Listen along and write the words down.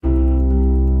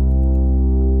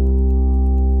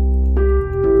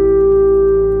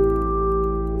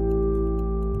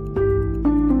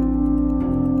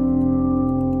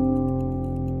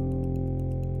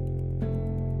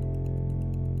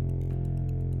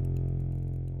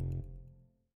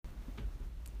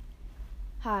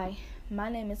Hi, my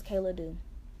name is Kayla Du,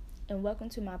 and welcome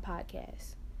to my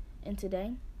podcast. And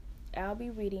today, I'll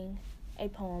be reading a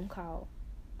poem called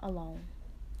Alone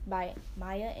by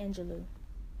Maya Angelou.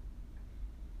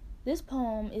 This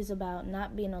poem is about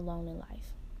not being alone in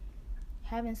life.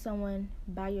 Having someone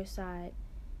by your side.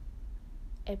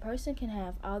 A person can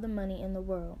have all the money in the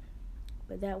world,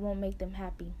 but that won't make them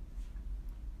happy.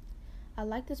 I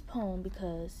like this poem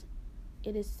because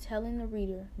it is telling the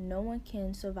reader no one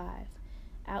can survive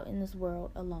out in this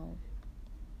world alone.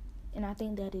 And I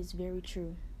think that is very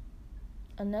true.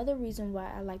 Another reason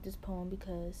why I like this poem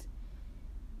because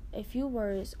a few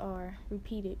words are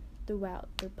repeated throughout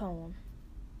the poem.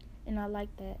 And I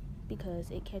like that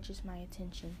because it catches my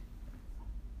attention.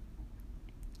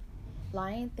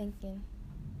 Lying thinking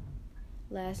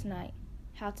last night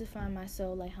how to find my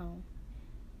soul at home,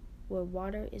 where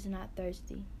water is not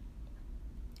thirsty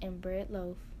and bread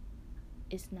loaf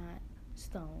is not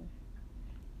stone.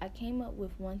 I came up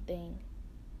with one thing,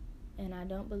 and I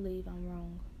don't believe I'm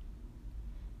wrong,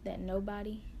 that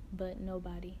nobody but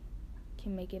nobody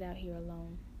can make it out here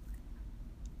alone.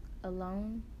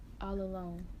 Alone, all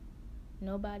alone.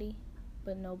 Nobody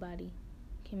but nobody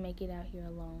can make it out here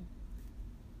alone.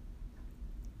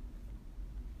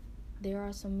 There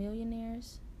are some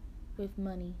millionaires with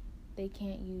money they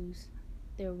can't use.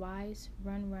 Their wives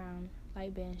run round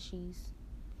like banshees.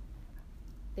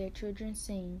 Their children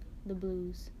sing the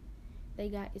blues. They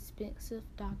got expensive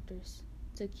doctors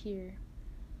to cure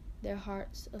their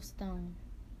hearts of stone.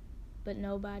 But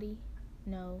nobody,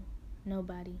 no,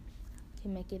 nobody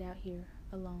can make it out here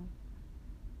alone.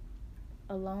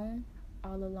 Alone,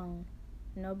 all alone.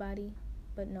 Nobody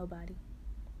but nobody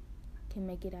can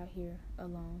make it out here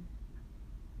alone.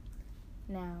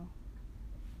 Now,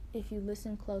 if you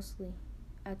listen closely,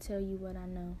 I tell you what I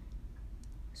know.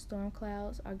 Storm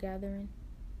clouds are gathering.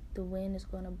 The wind is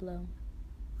going to blow.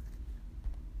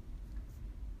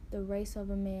 The race of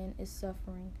a man is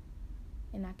suffering,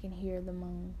 and I can hear the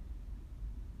moan.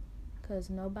 'Cause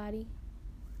nobody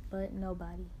but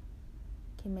nobody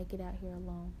can make it out here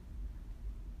alone.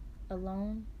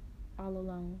 Alone, all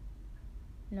alone.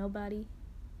 Nobody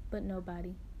but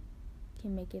nobody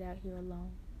can make it out here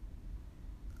alone.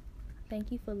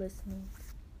 Thank you for listening.